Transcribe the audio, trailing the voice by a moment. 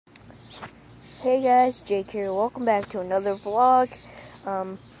Hey guys, Jake here. Welcome back to another vlog.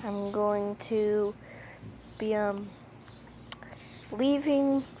 I'm going to be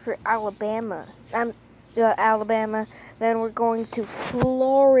leaving for Alabama. Alabama. Then we're going to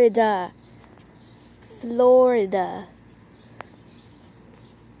Florida.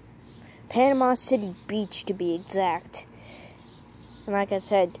 Panama City Beach to be exact. And like I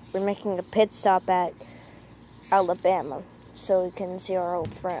said, we're making a pit stop at Alabama so we can see our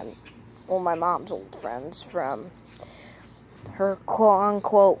old friend. Well, my mom's old friends from her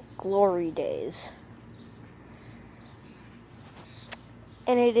quote-unquote glory days.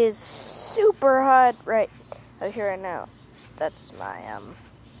 And it is super hot right here right now. That's my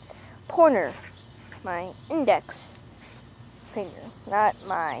pointer, my index finger, not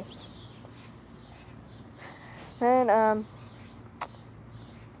my. And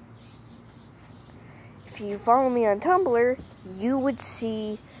if you follow me on Tumblr, you would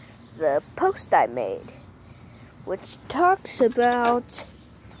see the post I made, which talks about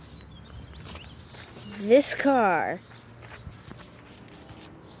this car.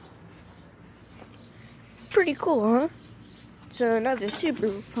 Pretty cool, huh? So another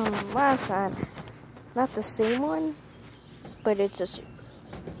Subaru from last time. Not the same one, but it's a Subaru.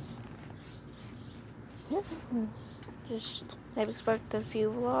 Yeah. Just maybe expect a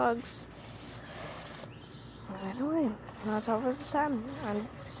few vlogs. Anyway, that's all for this time. I'm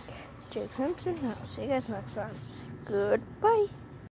Jake Simpson. I'll see you guys next time. Goodbye.